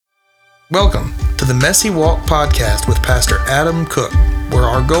Welcome to the Messy Walk podcast with Pastor Adam Cook, where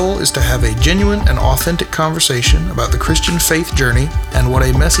our goal is to have a genuine and authentic conversation about the Christian faith journey and what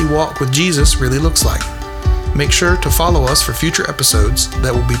a messy walk with Jesus really looks like. Make sure to follow us for future episodes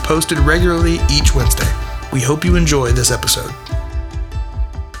that will be posted regularly each Wednesday. We hope you enjoy this episode.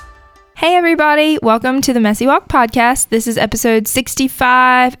 Hey everybody, welcome to the Messy Walk podcast. This is episode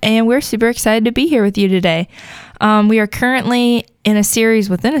 65 and we're super excited to be here with you today. We are currently in a series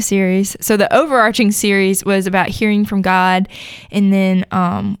within a series. So the overarching series was about hearing from God, and then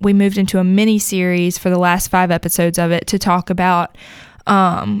we moved into a mini series for the last 5 episodes of it to talk about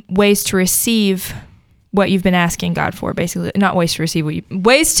ways to receive what you've been asking God for, basically. Not ways to receive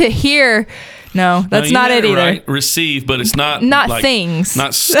ways to hear. No, that's not it either. Right. Receive, but it's not like, things.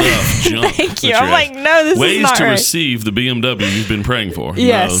 Not stuff, junk. Thank you. I'm like, no, this ways is not to right. receive the BMW you've been praying for.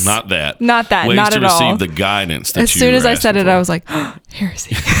 Yes. No, not that. Not that, ways not to at all. receive the guidance that as soon as I said it, for. I was like, oh,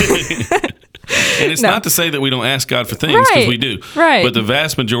 heresy. And it's not to say that we don't ask God for things, because we do. Right. But the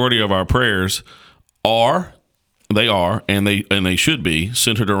vast majority of our prayers are, and they should be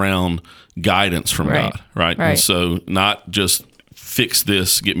centered around guidance from God, right? And so not just fix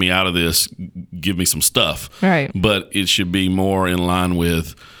this, get me out of this, give me some stuff, right? But it should be more in line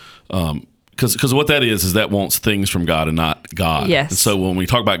with, because what that is that wants things from God and not God. Yes. And so when we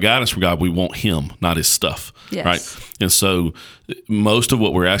talk about guidance from God, we want Him, not His stuff, yes. right? And so most of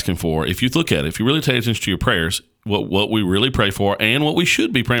what we're asking for, if you look at it, if you really pay attention to your prayers, what we really pray for and what we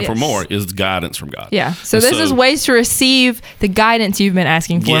should be praying for more is guidance from God. Yeah. So this is ways to receive the guidance you've been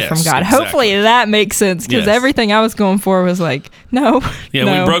asking for from God. Exactly. Hopefully that makes sense, because everything I was going for was like, no.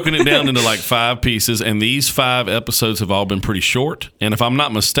 Yeah, we've broken it down into like 5 pieces, and these 5 episodes have all been pretty short. And if I'm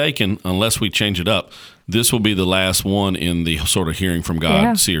not mistaken, unless we change it up, this will be the last one in the sort of Hearing from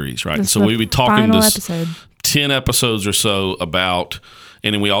God series, right? So we'll be talking this 10 episodes or so about.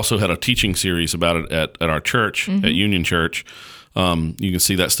 And then we also had a teaching series about it at our church, at Union Church. You can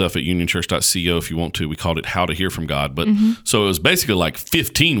see that stuff at unionchurch.co if you want to. We called it How to Hear from God. But so it was basically like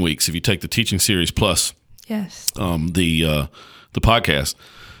 15 weeks if you take the teaching series plus the podcast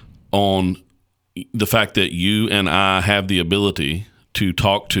on the fact that you and I have the ability to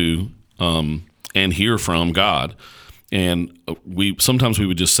talk to and hear from God. And sometimes we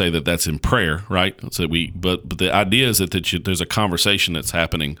would just say that that's in prayer, right? So but the idea is that there's a conversation that's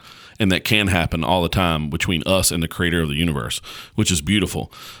happening and that can happen all the time between us and the creator of the universe, which is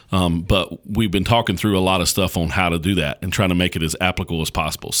beautiful. But we've been talking through a lot of stuff on how to do that and trying to make it as applicable as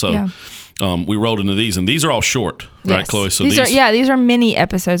possible. So we rolled into these, and these are all short, right, Chloe? So these are mini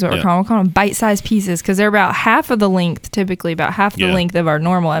episodes, what we're calling. We're calling them bite-sized pieces, because they're about half of the length, typically about half the length of our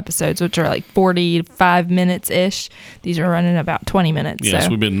normal episodes, which are like 45 minutes-ish. These are running about 20 minutes. Yes,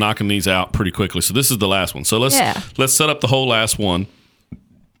 we've been knocking these out pretty quickly. So this is the last one. So let's set up the whole last one.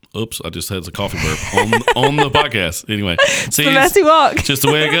 Oops, I just had a coffee burp on the podcast. Anyway, see, the Messy Walk. Just the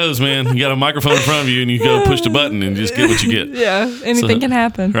way it goes, man. You got a microphone in front of you, and you go push the button and just get what you get. Yeah, anything can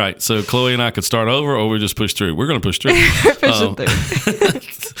happen. Right. So Chloe and I could start over, or we just push through. We're going to push through.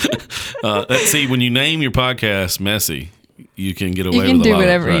 Let's see. When you name your podcast Messy, you can get away with a lot. You can do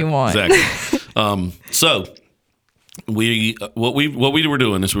whatever you want. Exactly. So what we were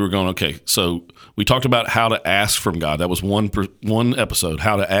doing is we were going, okay, so we talked about how to ask from God. That was one episode,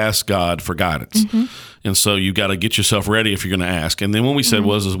 how to ask God for guidance. And so you got to get yourself ready if you're going to ask. And then what we said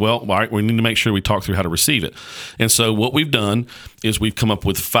was, all right, we need to make sure we talk through how to receive it. And so what we've done is we've come up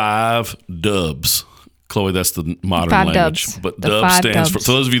with 5 dubs. Chloe, that's the modern 5 language. Dubs. But dub stands for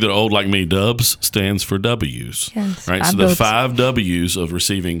those of you that are old like me, dubs stands for W's. Yes, right? So the 5 W's of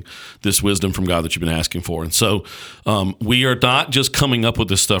receiving this wisdom from God that you've been asking for. And so we are not just coming up with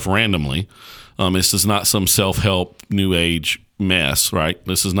this stuff randomly. This is not some self-help new age mess, right?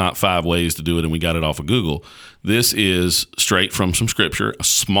 This is not 5 ways to do it and we got it off of Google. This is straight from some scripture, a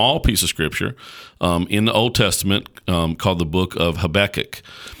small piece of scripture in the Old Testament called the book of Habakkuk.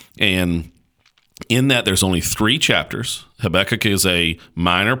 And in that, there's only 3 chapters. Habakkuk is a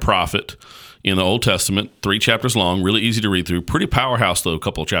minor prophet in the Old Testament, 3 chapters long, really easy to read through. Pretty powerhouse, though, a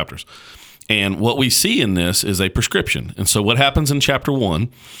couple of chapters. And what we see in this is a prescription. And so what happens in chapter 1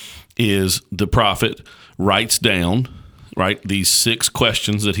 is the prophet writes down, right, these 6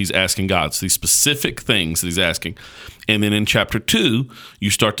 questions that he's asking God, so these specific things that he's asking. And then in chapter 2, you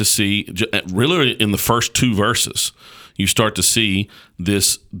start to see, really in the first 2 verses, you start to see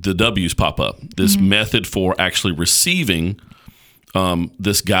the W's pop up, this method for actually receiving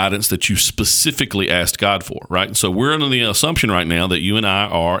this guidance that you specifically asked God for, right? So we're under the assumption right now that you and I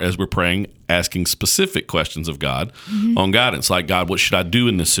are, as we're praying, asking specific questions of God on guidance, like, God, what should I do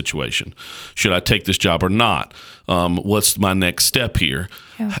in this situation? Should I take this job or not? What's my next step here?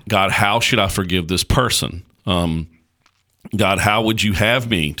 Yeah. God, how should I forgive this person? God, how would you have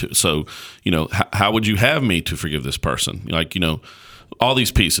me to? So, how would you have me to forgive this person? Like, all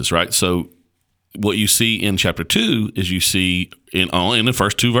these pieces, right? So, what you see in chapter 2 is you see in the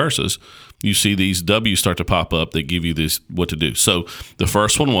first 2 verses, you see these W's start to pop up that give you this what to do. So the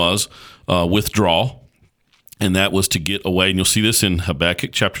first one was withdraw, and that was to get away. And you'll see this in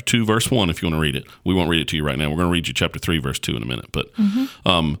Habakkuk chapter 2, verse 1, if you want to read it. We won't read it to you right now. We're going to read you chapter 3, verse 2 in a minute. But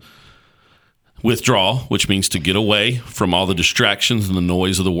withdraw, which means to get away from all the distractions and the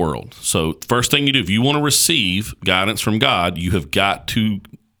noise of the world. So first thing you do, if you want to receive guidance from God, you have got to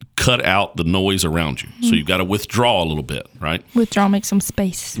cut out the noise around you. So you've got to withdraw a little bit, right? Withdraw, make some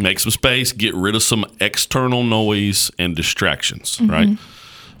space. Make some space, get rid of some external noise and distractions, right?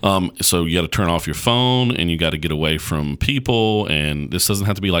 So you got to turn off your phone, and you got to get away from people. And this doesn't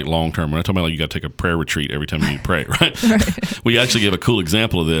have to be like long term. We're not talking about like you got to take a prayer retreat every time you pray, right? We actually gave a cool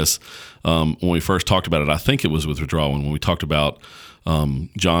example of this when we first talked about it. I think it was with withdrawal when we talked about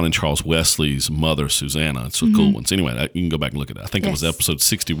John and Charles Wesley's mother, Susanna. It's a cool one. So anyway, you can go back and look at it. I think it was episode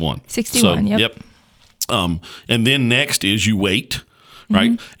 61. 61, so, yep. And then next is you wait,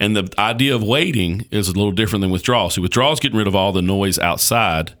 right? And the idea of waiting is a little different than withdrawal. So withdrawal is getting rid of all the noise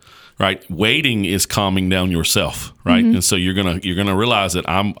outside, right? Waiting is calming down yourself, right? And so you're gonna realize that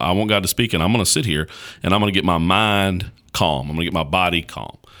I want God to speak, and I'm gonna sit here and I'm gonna get my mind calm. I'm gonna get my body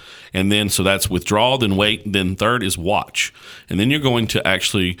calm. And then, so that's withdrawal, then wait, then third is watch. And then you're going to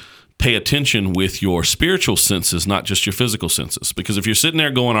actually pay attention with your spiritual senses, not just your physical senses. Because if you're sitting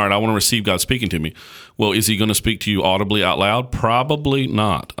there going, all right, I want to receive God speaking to me. Well, is he going to speak to you audibly out loud? Probably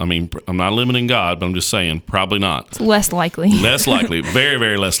not. I mean, I'm not limiting God, but I'm just saying probably not. It's less likely. Less likely. Very,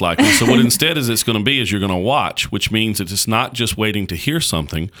 very less likely. So what instead is it's going to be is you're going to watch, which means that it's not just waiting to hear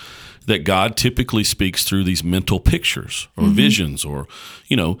something, that God typically speaks through these mental pictures or visions, or,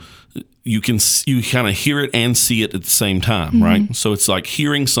 you kind of hear it and see it at the same time, right? So it's like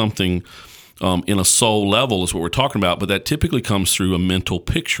hearing something in a soul level is what we're talking about, but that typically comes through a mental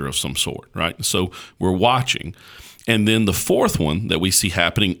picture of some sort, right? So we're watching. And then the fourth one that we see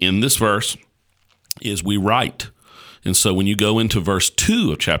happening in this verse is we write. And so when you go into verse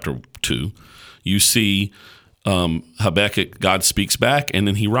 2 of chapter 2, you see Habakkuk, God speaks back, and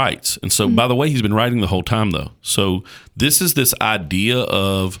then he writes. And so, by the way, he's been writing the whole time, though. So this is this idea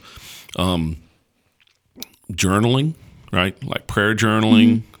of journaling, right? Like prayer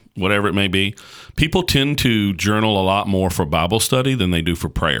journaling, whatever it may be. People tend to journal a lot more for Bible study than they do for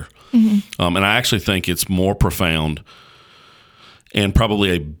prayer. And I actually think it's more profound and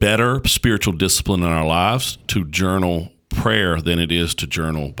probably a better spiritual discipline in our lives to journal prayer than it is to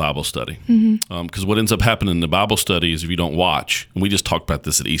journal Bible study. Because what ends up happening in the Bible study is if you don't watch, and we just talked about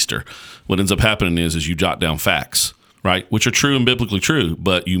this at Easter, what ends up happening is you jot down facts, right? Which are true and biblically true,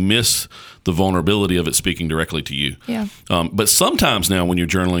 but you miss the vulnerability of it speaking directly to you. Yeah. But sometimes now when you're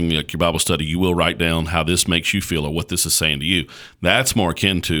journaling like your Bible study, you will write down how this makes you feel or what this is saying to you. That's more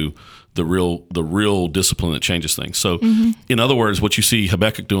akin to the real discipline that changes things. So in other words, what you see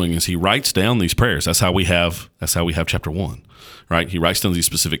Habakkuk doing is he writes down these prayers. That's how we have chapter 1, right? He writes down these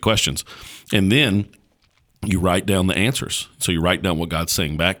specific questions. And then you write down the answers. So you write down what God's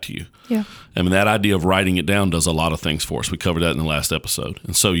saying back to you. Yeah. I mean, that idea of writing it down does a lot of things for us. We covered that in the last episode.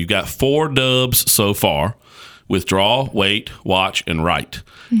 And so you've got 4 dubs so far: withdraw, wait, watch, and write.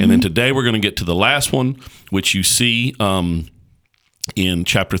 And then today we're going to get to the last one, which you see in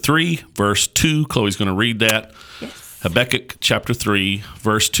chapter 3, verse 2. Chloe's going to read that. Yes. Habakkuk chapter 3,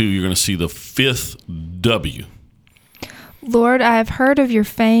 verse 2, you're going to see the 5th W. Lord, I have heard of your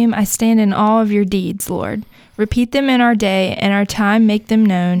fame. I stand in awe of your deeds, Lord. Repeat them in our day, and our time make them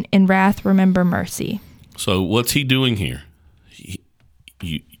known. In wrath remember mercy. So what's he doing here?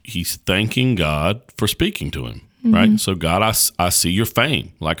 He's thanking God for speaking to him, right? So God, I see your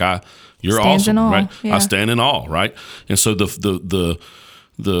fame. Like you're Stands awesome, in awe, right? yeah. I stand in awe, right? And so the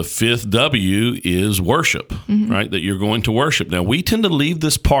 5th W is worship, right? That you're going to worship. Now, we tend to leave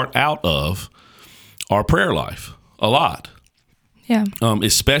this part out of our prayer life a lot. Yeah.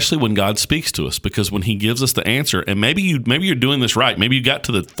 Especially when God speaks to us, because when he gives us the answer, and maybe you're doing this right. Maybe you got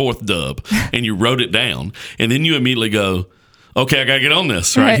to the 4th dub and you wrote it down, and then you immediately go, okay, I got to get on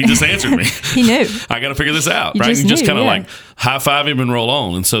this, right? He just answered me. He knew. I got to figure this out, You right? just You just knew, kind of yeah. like high five him and roll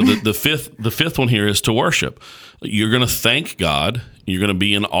on. And so the fifth one here is to worship. You're going to thank God. You're going to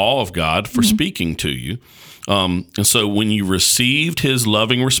be in awe of God for speaking to you. And so when you received his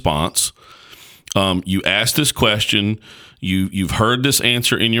loving response, you asked this question, you've heard this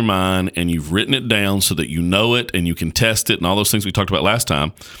answer in your mind, and you've written it down so that you know it and you can test it and all those things we talked about last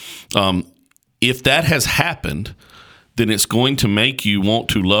time. If that has happened, then it's going to make you want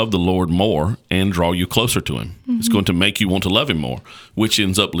to love the Lord more and draw you closer to him. Mm-hmm. It's going to make you want to love him more, which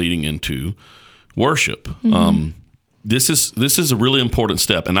ends up leading into worship. Mm-hmm. This is a really important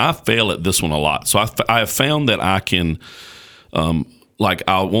step, and I fail at this one a lot. So I have found that I can, I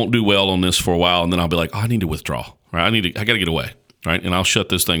won't do well on this for a while, and then I'll be like, I need to withdraw. Right? I got to get away. Right? And I'll shut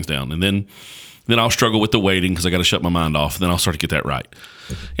those things down, and then I'll struggle with the waiting because I got to shut my mind off. Then I'll start to get that right,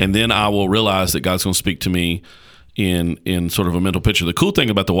 and then I will realize that God's going to speak to me in sort of a mental picture. The cool thing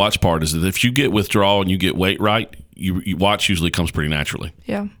about the watch part is that if you get withdrawal and you get wait right, you watch usually comes pretty naturally.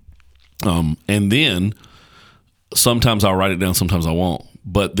 Yeah. And then sometimes I'll write it down, sometimes I won't.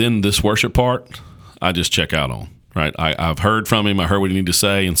 But then this worship part, I just check out on. Right, I've heard from him. I heard what he needed to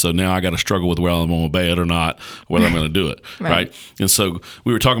say, and so now I got to struggle with whether I'm going to obey it or not, whether I'm going to do it. Right, and so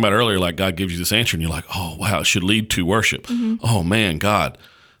we were talking about earlier, like God gives you this answer, and you're like, oh wow, it should lead to worship. Mm-hmm. Oh man, God,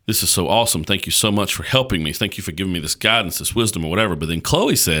 this is so awesome. Thank you so much for helping me. Thank you for giving me this guidance, this wisdom, or whatever. But then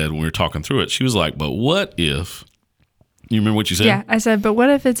Chloe said when we were talking through it, she was like, but what if? You remember what you said? Yeah, I said, but what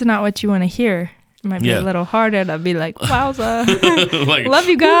if it's not what you want to hear? It might be a little harder. I'd be like, wowza. Like, love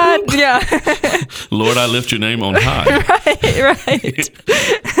you, God. Yeah. Lord, I lift your name on high. Right.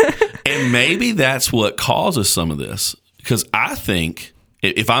 And maybe that's what causes some of this. Because I think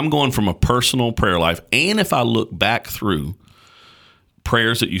if I'm going from a personal prayer life, and if I look back through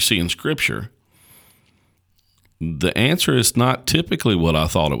prayers that you see in Scripture, the answer is not typically what I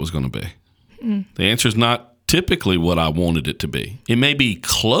thought it was going to be. Mm. The answer is not typically what I wanted it to be. It may be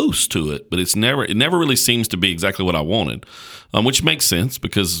close to it, but it never really seems to be exactly what I wanted, which makes sense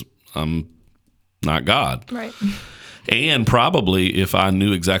because I'm not God. Right. And probably if I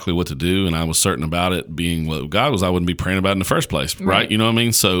knew exactly what to do and I was certain about it being what God was, I wouldn't be praying about it in the first place, right? You know what I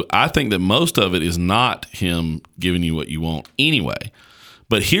mean? So I think that most of it is not him giving you what you want anyway.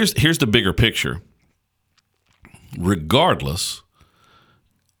 But here's the bigger picture. Regardless,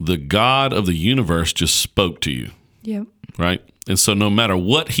 the God of the universe just spoke to you. Yep. Right? And so no matter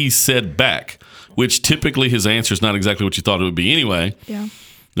what he said back, which typically his answer is not exactly what you thought it would be anyway. Yeah.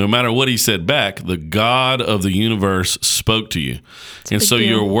 No matter what he said back, the God of the universe spoke to you. And so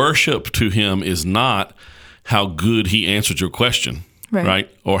your worship to him is not how good he answered your question, right?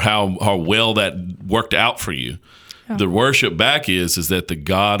 Or how well that worked out for you. Yeah. The worship back is that the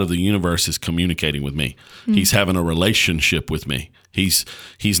God of the universe is communicating with me. Mm. He's having a relationship with me. He's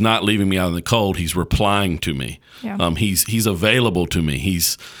not leaving me out in the cold. He's replying to me. Yeah. He's available to me.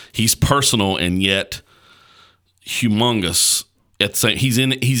 He's personal and yet humongous. At the same, he's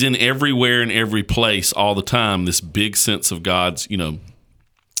in everywhere and every place all the time. This big sense of God's, we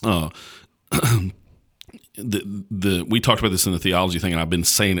talked about this in the theology thing, and I've been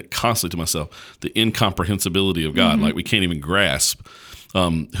saying it constantly to myself: the incomprehensibility of God. Mm-hmm. Like we can't even grasp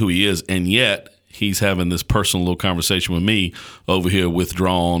who He is, and yet He's having this personal little conversation with me over here,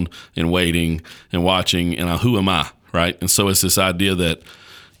 withdrawn and waiting and watching. And who am I, right? And so it's this idea that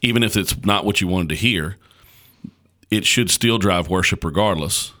even if it's not what you wanted to hear, it should still drive worship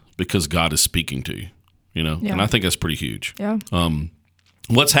regardless because God is speaking to you, Yeah. And I think that's pretty huge. Yeah.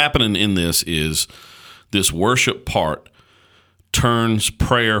 What's happening in this is this worship part turns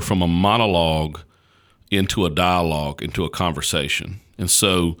prayer from a monologue into a dialogue, into a conversation. And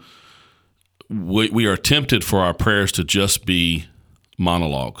so we are tempted for our prayers to just be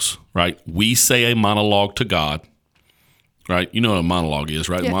monologues, right? We say a monologue to God. Right? You know what a monologue is,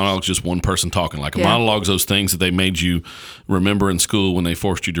 right? Yes. A monologue is just one person talking. Like a monologue is those things that they made you remember in school when they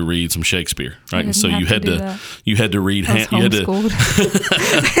forced you to read some Shakespeare, right? And so you had to read.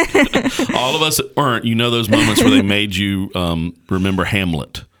 All of us weren't. You know those moments where they made you remember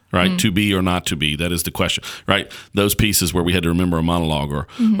Hamlet, right? Mm. To be or not to be. That is the question, right? Those pieces where we had to remember a monologue, or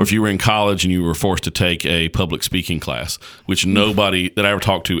if you were in college and you were forced to take a public speaking class, which nobody that I ever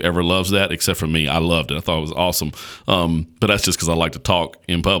talked to ever loves that except for me. I loved it. I thought it was awesome. But that's just because I like to talk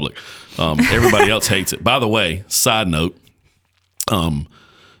in public. Everybody else hates it. By the way, side note,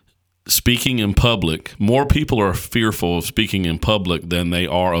 speaking in public, more people are fearful of speaking in public than they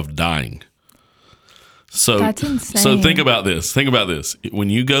are of dying. So that's insane. So think about this. When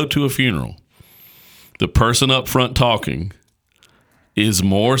you go to a funeral, the person up front talking is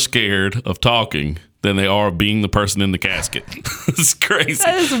more scared of talking than they are of being the person in the casket. It's crazy.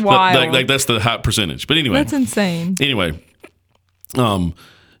 That is wild. Like that's the high percentage. But anyway. That's insane. Anyway,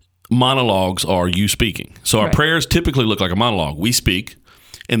 monologues are you speaking. So our prayers typically look like a monologue. We speak,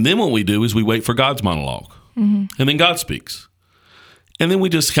 and then what we do is we wait for God's monologue. And then God speaks. And then we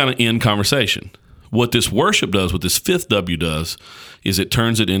just kind of end conversation. What this worship does, what this fifth W does, is it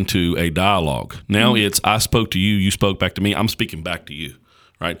turns it into a dialogue. Now it's I spoke to you, you spoke back to me, I'm speaking back to you,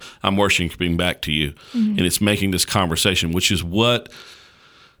 right? I'm worshiping back to you. And it's making this conversation, which is what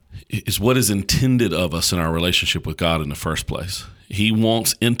is intended of us in our relationship with God in the first place. He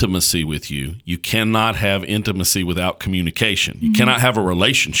wants intimacy with you. You cannot have intimacy without communication. You cannot have a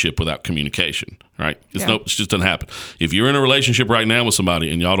relationship without communication, right? It just doesn't happen. If you're in a relationship right now with somebody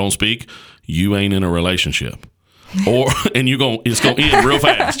and y'all don't speak, you ain't in a relationship. And it's going to end real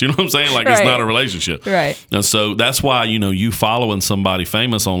fast. You know what I'm saying? Like It's not a relationship. Right. And so that's why, you following somebody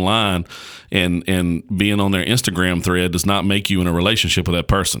famous online and being on their Instagram thread does not make you in a relationship with that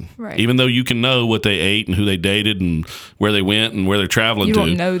person. Right. Even though you can know what they ate and who they dated and where they went and where they're traveling You to.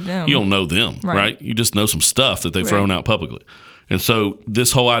 don't know them. You don't know them, right? You just know some stuff that they've thrown out publicly. And so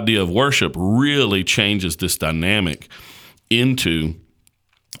this whole idea of worship really changes this dynamic into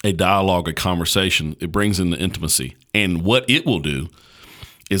a dialogue, a conversation. It brings in the intimacy. And what it will do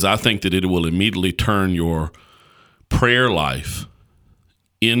is I think that it will immediately turn your prayer life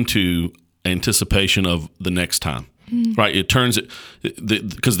into anticipation of the next time, right? It turns it,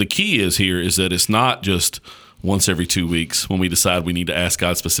 because the key is that it's not just once every 2 weeks when we decide we need to ask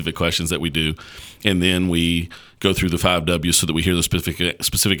God specific questions that we do, and then we go through the 5 W's so that we hear the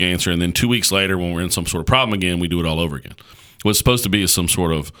specific answer, and then 2 weeks later when we're in some sort of problem again, we do it all over again. What's supposed to be is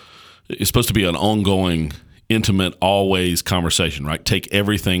it's supposed to be an ongoing, intimate, always conversation, right? Take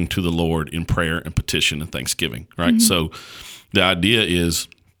everything to the Lord in prayer and petition and thanksgiving, right? So the idea is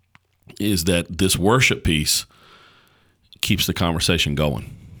that this worship piece keeps the conversation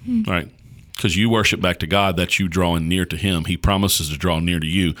going, right? Because you worship back to God, that's you drawing near to Him. He promises to draw near to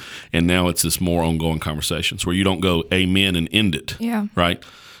you. And now it's this more ongoing conversations where you don't go amen and end it, right?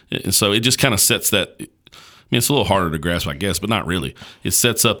 And so it just kind of sets that. I mean, it's a little harder to grasp, I guess, but not really. It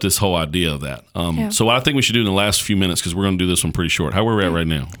sets up this whole idea of that. So what I think we should do in the last few minutes, because we're going to do this one pretty short. How are we at right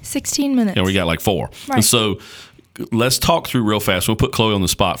now? 16 minutes. Yeah, we got like 4. Right. And so let's talk through real fast. We'll put Chloe on the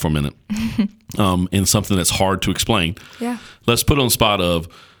spot for a minute in something that's hard to explain. Yeah. Let's put on the spot of,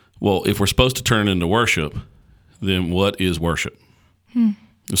 well, if we're supposed to turn it into worship, then what is worship?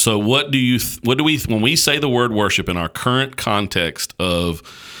 So what do we when we say the word worship in our current context of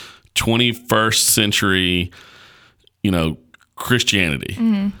 21st century, Christianity,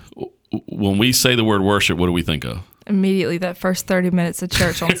 when we say the word worship, what do we think of? Immediately that first 30 minutes of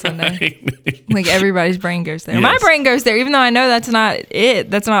church on Sunday. Like everybody's brain goes there. Yes. My brain goes there, even though I know that's not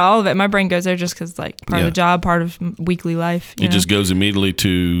it. That's not all of it. My brain goes there just because part of the job, part of weekly life. It just goes immediately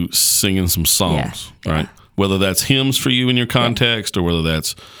to singing some songs, right? Whether that's hymns for you in your context or whether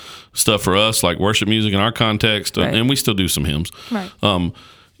that's stuff for us like worship music in our context, and we still do some hymns. Right.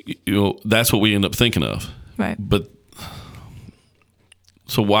 That's what we end up thinking of. Right. But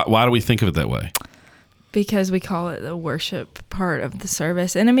so why do we think of it that way? Because we call it the worship part of the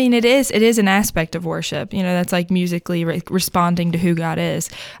service. And I mean, it is an aspect of worship, that's like musically responding to who God is.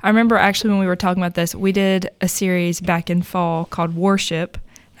 I remember actually when we were talking about this, we did a series back in fall called Worship.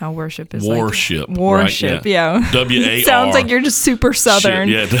 How worship is worship. Worship, right, yeah. W-A-R. Sounds like you're just super Southern.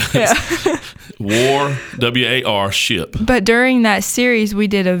 Ship. Yeah, it does. War, W-A-R, ship. But during that series, we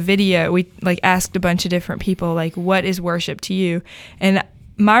did a video. We asked a bunch of different people, what is worship to you? And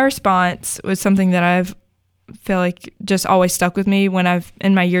my response was something that I've feel like just always stuck with me when I've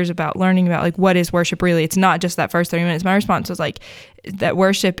in my years about learning about what is worship really. It's not just that first 30 minutes. My response was that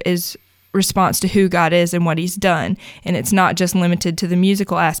worship is response to who God is and what He's done, and it's not just limited to the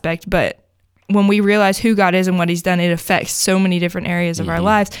musical aspect, but when we realize who God is and what He's done, it affects so many different areas of our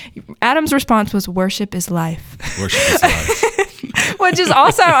lives. Adam's response was worship is life. Worship is life. Which is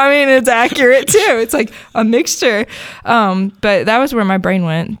also, it's accurate too. It's like a mixture. But that was where my brain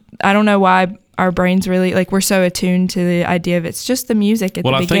went. I don't know why our brains really, we're so attuned to the idea of it's just the music at the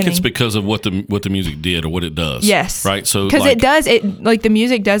beginning. Well, I think it's because of what the music did or what it does. Yes. Right? So because the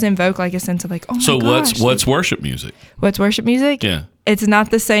music does invoke a sense of oh my gosh. So what's worship music? What's worship music? Yeah. It's not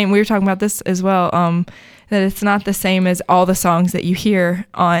the same. We were talking about this as well, that it's not the same as all the songs that you hear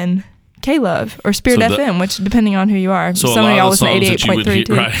on K-Love or Spirit FM, which depending on who you are. So some of y'all listen to 88.3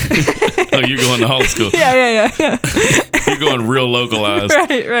 too. Right. Oh, you're going to high school. Yeah. You're going real localized.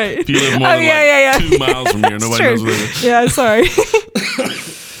 Right. If you live more than 2 miles from here, nobody knows where it is. Yeah, sorry.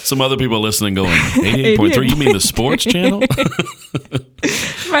 Some other people listening going, 88.3, you mean the sports channel?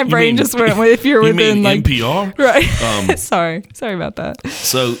 My brain just went with if you're within NPR? Right. Sorry about that.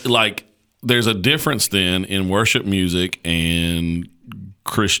 So there's a difference then in worship music and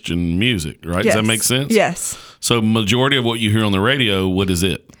Christian music, right? Yes. Does that make sense? Yes. So majority of what you hear on the radio, what is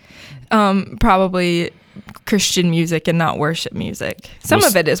it? Probably Christian music and not worship music. Some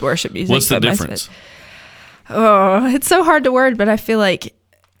of it is worship music. What's the difference? Oh, it's so hard to word, but I feel like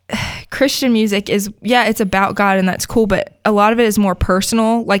Christian music is, it's about God and that's cool, but a lot of it is more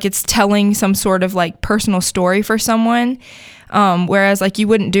personal. Like it's telling some sort of like personal story for someone. Whereas like you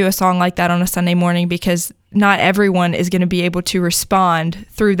wouldn't do a song like that on a Sunday morning because not everyone is going to be able to respond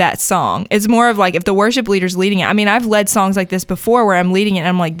through that song. It's more of like if the worship leader's leading it. I mean, I've led songs like this before where I'm leading it and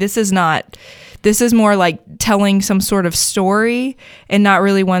I'm like, this is more like telling some sort of story and not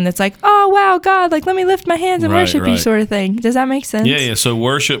really one that's like, oh, wow, God, like, let me lift my hands and worship you sort of thing. Does that make sense? Yeah. So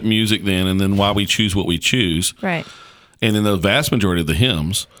worship music then, and then why we choose what we choose. Right. And then the vast majority of the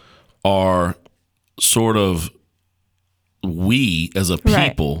hymns are sort of we as a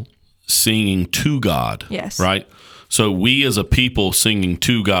people singing to God. Yes. Right? So we as a people singing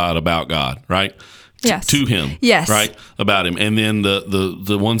to God about God, right? Yes. To him. Yes. Right? About him. And then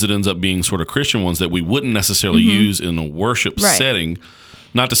the ones that ends up being sort of Christian ones that we wouldn't necessarily use in a worship setting,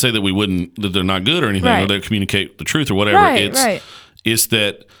 not to say that they're not good or anything, or they communicate the truth or whatever. It's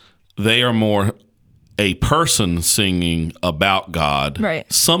that they are more a person singing about God,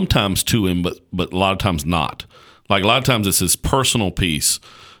 sometimes to him, but a lot of times not. Like a lot of times it's his personal piece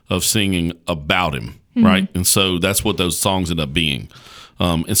of singing about him, right? And so that's what those songs end up being.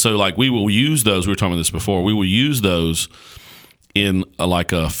 And so like we will use those, we were talking about this before, we will use those in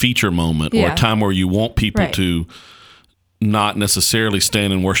like a feature moment or a time where you want people to not necessarily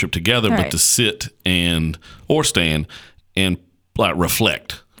stand and worship together, but to sit or stand and like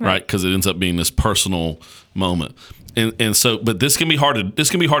reflect, right? Because it ends up being this personal moment. And so, but this can be hard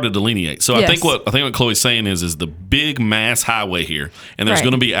to delineate. So I think what Chloe's saying is the big mass highway here, and there's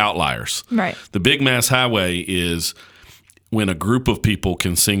going to be outliers. Right. The big mass highway is when a group of people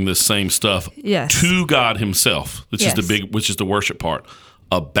can sing the same stuff to God himself, which is the worship part,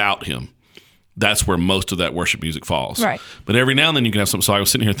 about him. That's where most of that worship music falls. Right. But every now and then you can have something. So I was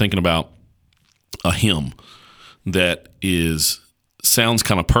sitting here thinking about a hymn that sounds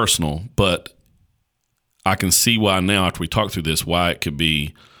kind of personal, but I can see why now after we talk through this, why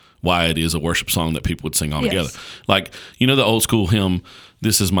it is a worship song that people would sing all together. Like, the old school hymn,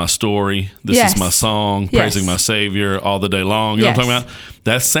 "This is my story, this is my song, praising my Savior all the day long." You know what I'm talking about?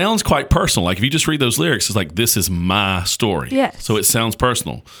 That sounds quite personal. Like if you just read those lyrics, it's like, this is my story. Yes. So it sounds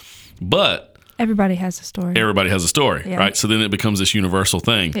personal. But everybody has a story. Right? So then it becomes this universal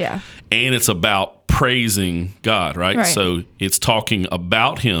thing. Yeah. And it's about praising God, right? So it's talking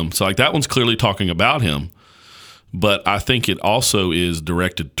about him. So like that one's clearly talking about him, but I think it also is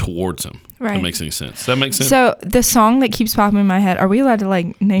directed towards him. Right. If that makes any sense. Does that make sense? So the song that keeps popping in my head, are we allowed to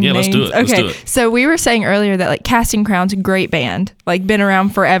like name names? Yeah, let's do it. Okay. Let's do it. So we were saying earlier that like Casting Crowns, great band, like been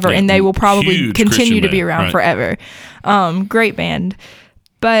around forever, and they will probably continue to be around forever. Great band.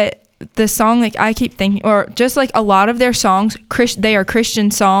 But the song, like I keep thinking, or just like a lot of their songs, they are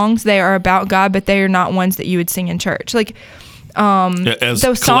Christian songs. They are about God, but they are not ones that you would sing in church. Like, as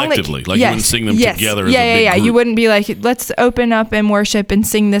collectively, you wouldn't sing them together. As a big group. You wouldn't be like, let's open up and worship and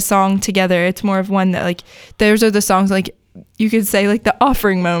sing this song together. It's more of one that like, those are the songs like you could say like the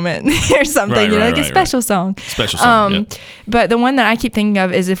offering moment or something, a special song. Special song. But the one that I keep thinking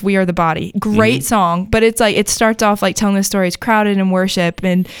of is "If We Are the Body." Great song, but it's like it starts off like telling the story. It's crowded in worship,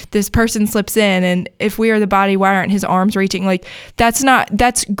 and this person slips in, and if we are the body, why aren't his arms reaching? Like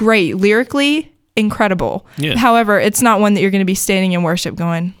that's great lyrically, incredible. Yeah. However, it's not one that you're going to be standing in worship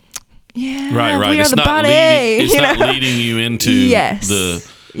going, right. We are the body. It's not leading you into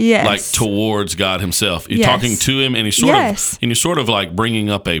like towards God himself. You're talking to him, and you're sort of like bringing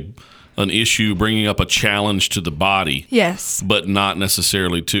up an issue, bringing up a challenge to the body. Yes. But not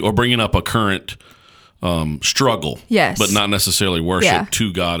necessarily or bringing up a current struggle. Yes. But not necessarily worship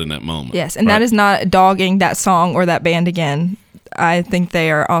to God in that moment. Yes, and that is not dogging that song or that band again. I think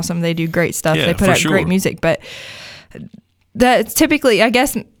they are awesome. They do great stuff. They put out great music, but that's typically, I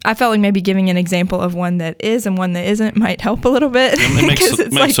guess, I felt like maybe giving an example of one that is and one that isn't might help a little bit because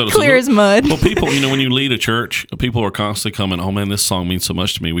it's like clear as mud. Well, people, when you lead a church, people are constantly coming, "Oh man, this song means so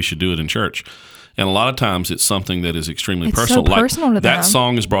much to me. We should do it in church." And a lot of times it's something that is extremely personal. So personal to them. That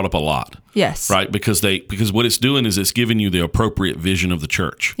song is brought up a lot. Yes. Right? Because what it's doing is it's giving you the appropriate vision of the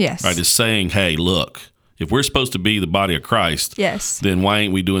church. Yes. Right? It's saying, hey, look, if we're supposed to be the body of Christ, then why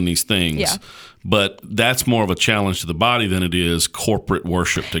ain't we doing these things? Yeah. But that's more of a challenge to the body than it is corporate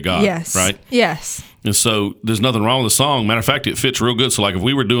worship to God. Yes. Right? Yes. And so there's nothing wrong with the song. Matter of fact, it fits real good. So like if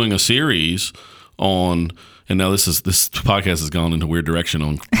we were doing a series on, and now this podcast has gone into a weird direction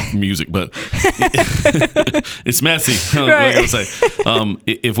on music, but it's messy. Right. I gotta say,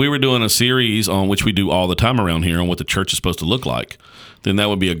 if we were doing a series on which we do all the time around here on what the church is supposed to look like, then that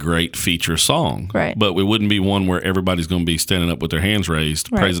would be a great feature song. Right. But it wouldn't be one where everybody's going to be standing up with their hands raised,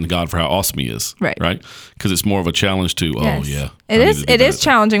 praising God for how awesome He is. Right. Right? Because it's more of a challenge to, It is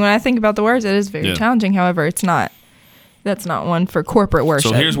challenging. When I think about the words, it is very challenging. However, that's not one for corporate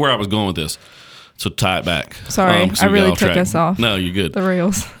worship. So here's where I was going with this. So tie it back. Sorry, I really took us off. No, you're good. The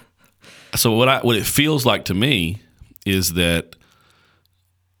rails. So what it feels like to me is that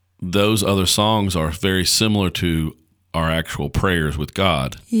those other songs are very similar to our actual prayers with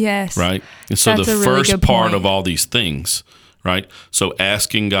God. Yes. Right? And so That's the a really first good part point. of all these things, right? So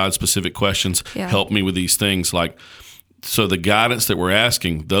asking God specific questions, help me with these things. Like, so the guidance that we're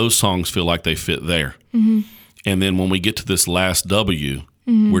asking, those songs feel like they fit there. Mm-hmm. And then when we get to this last W,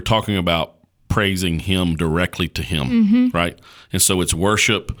 we're talking about praising Him directly to Him, right? And so it's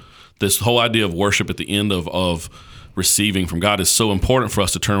worship. This whole idea of worship at the end of receiving from God is so important for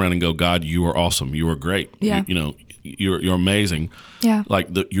us to turn around and go, God, you are awesome. You are great. Yeah. You're amazing. Yeah. Like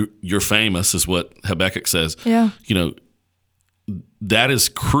you're famous is what Habakkuk says. Yeah. That is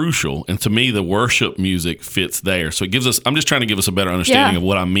crucial. And to me, the worship music fits there. So it gives us, I'm just trying to give us a better understanding of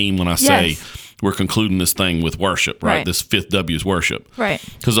what I mean when I say we're concluding this thing with worship, right? This fifth W is worship. Right.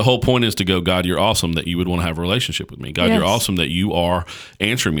 Because the whole point is to go, God, you're awesome that you would want to have a relationship with me. God, you're awesome that you are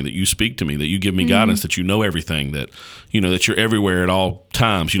answering me, that you speak to me, that you give me guidance, that you know everything, that, that you're everywhere at all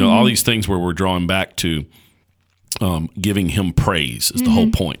times. All these things where we're drawing back to giving Him praise is the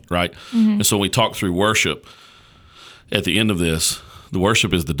whole point, right? And so when we talk through worship, at the end of this, the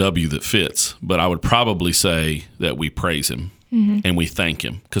worship is the W that fits, but I would probably say that we praise Him and we thank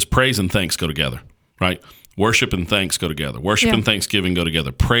Him, because praise and thanks go together, right? Worship and thanks go together. Worship and thanksgiving go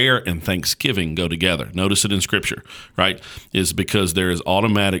together. Prayer and thanksgiving go together. Notice it in Scripture, right? Is because there is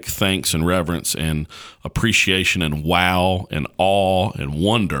automatic thanks and reverence and appreciation and wow and awe and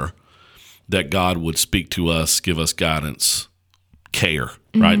wonder that God would speak to us, give us guidance, care,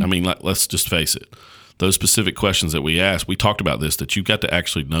 right? I mean, let's just face it. Those specific questions that we ask, we talked about this, that you've got to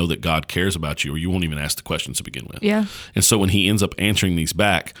actually know that God cares about you, or you won't even ask the questions to begin with. Yeah. And so when He ends up answering these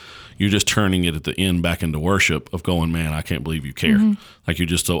back, you're just turning it at the end back into worship of going, man, I can't believe you care. Like, you're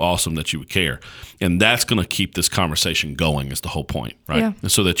just so awesome that you would care. And that's going to keep this conversation going is the whole point, right? Yeah.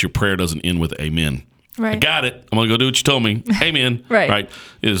 And so that your prayer doesn't end with amen. Right. I got it. I'm going to go do what you told me. Amen. Right.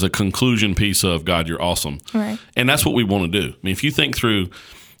 It is a conclusion piece of, God, you're awesome. Right. And that's what we want to do. I mean, if you think through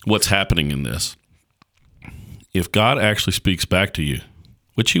what's happening in this, if God actually speaks back to you,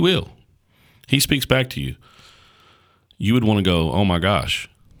 which He will, He speaks back to you, you would want to go, oh my gosh,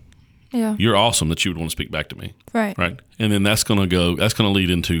 you're awesome that you would want to speak back to me. Right. Right. And then that's going to lead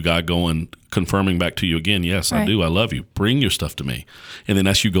into God confirming back to you again, yes, I do. I love you. Bring your stuff to me. And then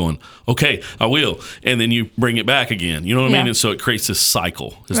that's you going, okay, I will. And then you bring it back again. You know what I mean? And so it creates this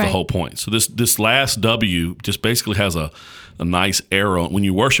cycle is the whole point. So this last W just basically has a nice arrow. When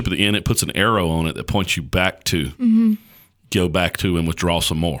you worship at the end, it puts an arrow on it that points you back to, go back to and withdraw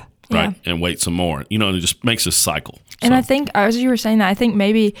some more, right? And wait some more. And it just makes this cycle. And I think, as you were saying that, I think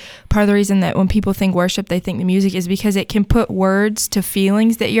maybe part of the reason that when people think worship, they think the music is because it can put words to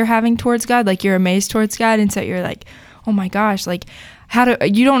feelings that you're having towards God, like you're amazed towards God. And so you're like, oh my gosh, like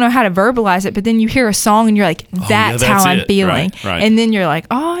you don't know how to verbalize it, but then you hear a song and you're like, that's how I'm feeling. Right. And then you're like,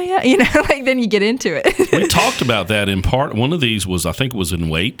 oh yeah, like then you get into it. We talked about that in part. One of these was, I think it was in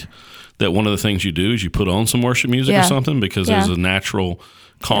Wait, that one of the things you do is you put on some worship music or something because there's a natural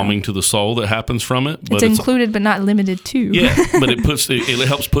calming to the soul that happens from it. But it's included, but not limited to. Yeah, but it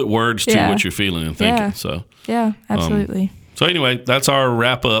helps put words to what you're feeling and thinking. Yeah. So yeah, absolutely. So anyway, that's our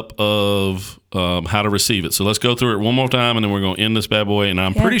wrap up of how to receive it. So let's go through it one more time, and then we're going to end this bad boy. And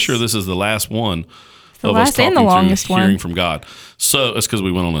I'm pretty sure this is the last one of us talking and the longest through hearing one. from God. So it's because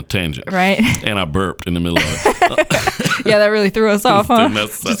we went on a tangent, Right? And I burped in the middle of it. Yeah, that really threw us off, huh?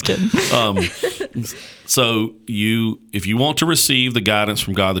 Just kidding. So if you want to receive the guidance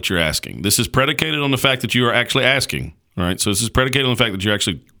from God that you're asking, this is predicated on the fact that you are actually asking. All right. So this is predicated on the fact that you're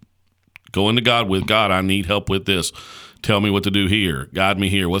actually going to God with, God, I need help with this. Tell me what to do here. Guide me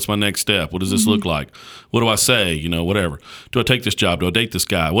here. What's my next step? What does this look like? What do I say? Whatever. Do I take this job? Do I date this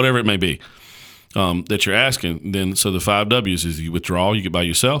guy? Whatever it may be that you're asking. Then, so the 5 W's is you withdraw, you get by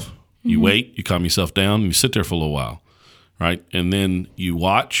yourself, you wait, you calm yourself down, and you sit there for a little while. Right? And then you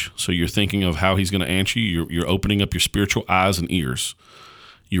watch. So you're thinking of how He's going to answer you. You're opening up your spiritual eyes and ears.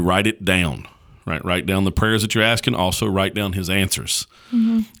 You write it down. Right? Write down the prayers that you're asking. Also write down His answers.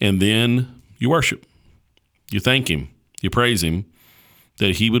 And then you worship. You thank Him. You praise Him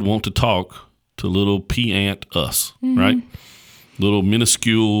that He would want to talk to little pea-ant us, right? Little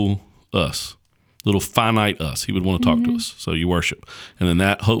minuscule us, little finite us. He would want to talk to us. So you worship. And then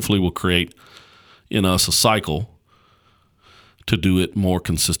that hopefully will create in us a cycle to do it more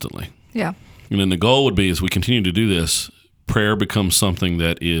consistently. Yeah. And then the goal would be, as we continue to do this, prayer becomes something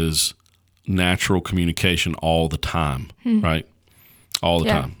that is natural communication all the time, right? All the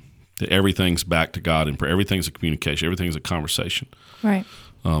time. Everything's back to God in prayer. Everything's a communication. Everything's a conversation. Right.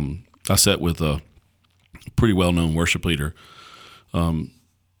 I sat with a pretty well-known worship leader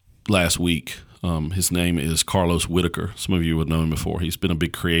last week. His name is Carlos Whitaker. Some of you would know him before. He's been a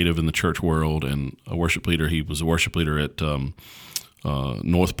big creative in the church world and a worship leader. He was a worship leader at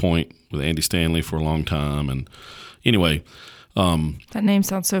North Point with Andy Stanley for a long time. And anyway, that name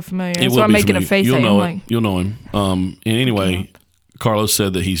sounds so familiar. It So I'm making familiar. a face. You'll at know him, it. You'll know him. And anyway, Carlos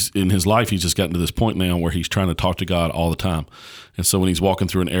said that he's in his life, he's just gotten to this point now where he's trying to talk to God all the time. And so when he's walking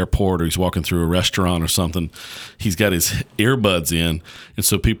through an airport or he's walking through a restaurant or something, he's got his earbuds in. And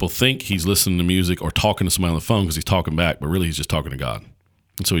so people think he's listening to music or talking to somebody on the phone because he's talking back, but really he's just talking to God.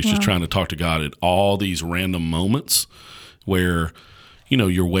 And so he's just trying to talk to God at all these random moments where, you know,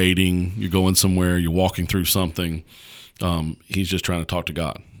 you're waiting, you're going somewhere, you're walking through something. He's just trying to talk to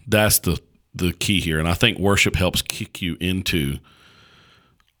God. That's the key here. And I think worship helps kick you into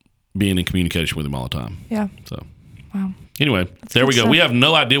being in communication with him all the time. Yeah. So, wow. Anyway, there we go. stuff. We have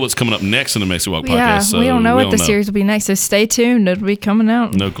no idea what's coming up next in the Messy Walk podcast. Yeah, So we don't know what the know. series will be next, so stay tuned. It'll be coming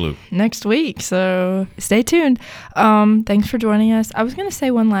out No clue. next week, so stay tuned. Thanks for joining us. I was going to say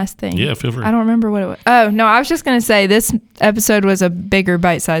one last thing. Yeah, feel free. I don't remember what it was. Oh, no, I was just going to say this episode was a bigger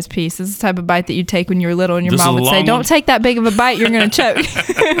bite-sized piece. This is the type of bite that you take when you were little and your This mom is a would say, long don't one? take that big of a bite, you're going to choke.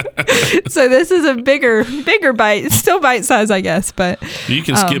 So this is a bigger bite. It's still bite-sized, I guess, but You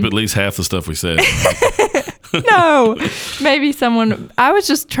can skip at least half the stuff we said. no, maybe someone. I was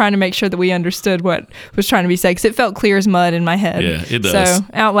just trying to make sure that we understood what was trying to be said because it felt clear as mud in my head. Yeah, it does. So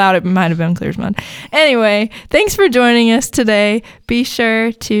out loud, it might have been clear as mud. Anyway, thanks for joining us today. Be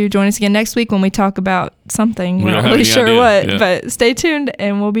sure to join us again next week when we talk about something. We're don't not have really any sure idea. what, Yeah. but stay tuned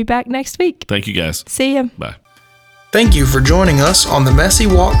and we'll be back next week. Thank you, guys. See ya. Bye. Thank you for joining us on the Messy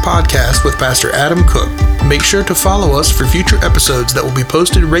Walk podcast with Pastor Adam Cook. Make sure to follow us for future episodes that will be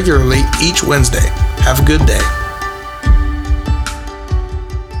posted regularly each Wednesday. Have a good day.